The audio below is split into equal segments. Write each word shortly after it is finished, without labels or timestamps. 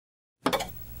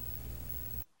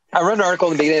I read an article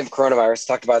in the beginning of coronavirus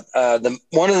talked about the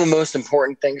one of the most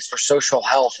important things for social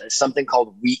health is something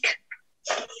called weak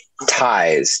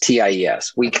ties,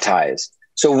 TIES, weak ties.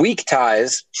 So weak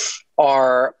ties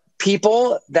are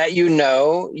people that you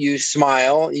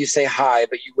smile, you say hi,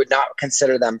 but you would not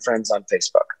consider them friends on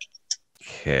Facebook.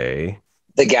 Okay.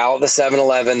 The gal at the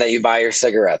 7-Eleven that you buy your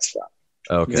cigarettes from.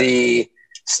 Okay. The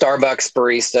Starbucks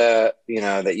barista,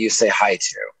 that you say hi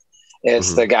to.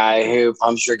 It's the guy who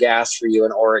pumps your gas for you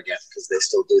in Oregon because they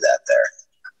still do that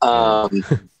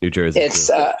there. New Jersey. It's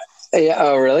yeah.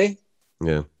 Oh, really?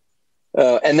 Yeah.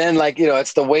 And then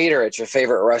it's the waiter at your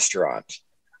favorite restaurant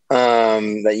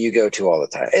that you go to all the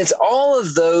time. It's all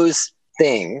of those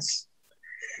things.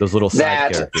 Those little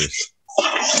side characters.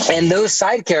 And those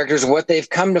side characters, what they've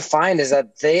come to find is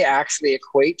that they actually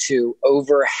equate to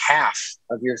over half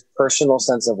of your personal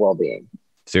sense of well-being.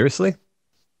 Seriously?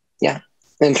 Yeah.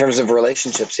 In terms of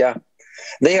relationships, yeah.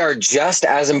 They are just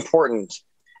as important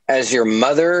as your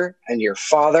mother and your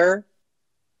father.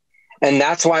 And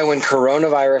that's why when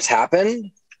coronavirus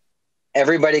happened,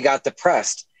 everybody got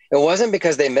depressed. It wasn't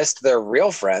because they missed their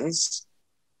real friends.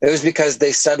 It was because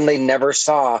they suddenly never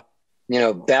saw,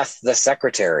 Beth, the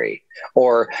secretary,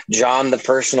 or John, the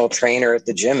personal trainer at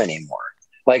the gym anymore.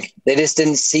 Like, they just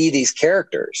didn't see these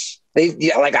characters. I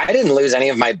didn't lose any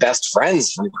of my best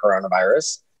friends from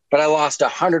coronavirus, but I lost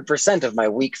 100% of my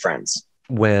weak friends.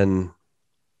 When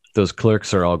those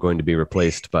clerks are all going to be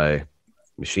replaced by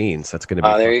machines, that's going to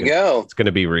be there you go. It's going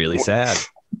to be really sad.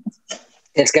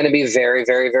 It's going to be very,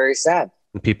 very, very sad.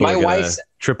 And people are going to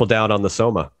triple down on the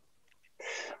Soma.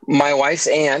 My wife's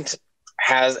aunt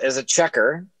is a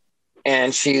checker,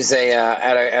 and she's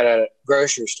at a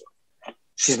grocery store.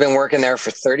 She's been working there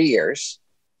for 30 years,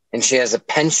 and she has a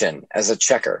pension as a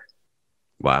checker.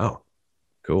 Wow.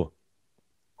 Cool.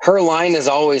 Her line is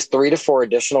always 3 to 4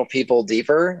 additional people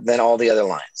deeper than all the other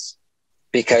lines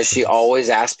because she always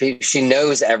asks people. She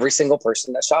knows every single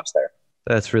person that shops there.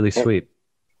 That's really sweet.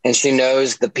 And she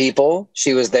knows the people.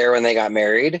 She was there when they got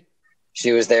married.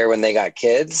 She was there when they got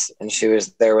kids, and she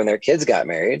was there when their kids got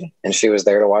married, and she was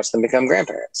there to watch them become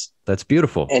grandparents. That's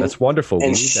beautiful. That's wonderful.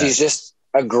 And she's just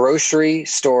a grocery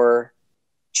store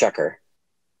checker.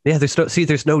 Yeah,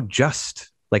 there's no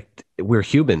just, like, we're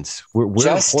humans. We're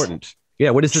important.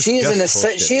 Yeah, what is this? She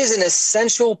is an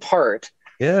essential part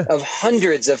of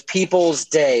hundreds of people's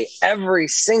day, every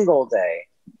single day.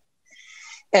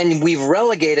 And we've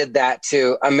relegated that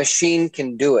to a machine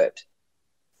can do it.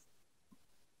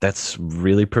 That's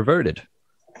really perverted.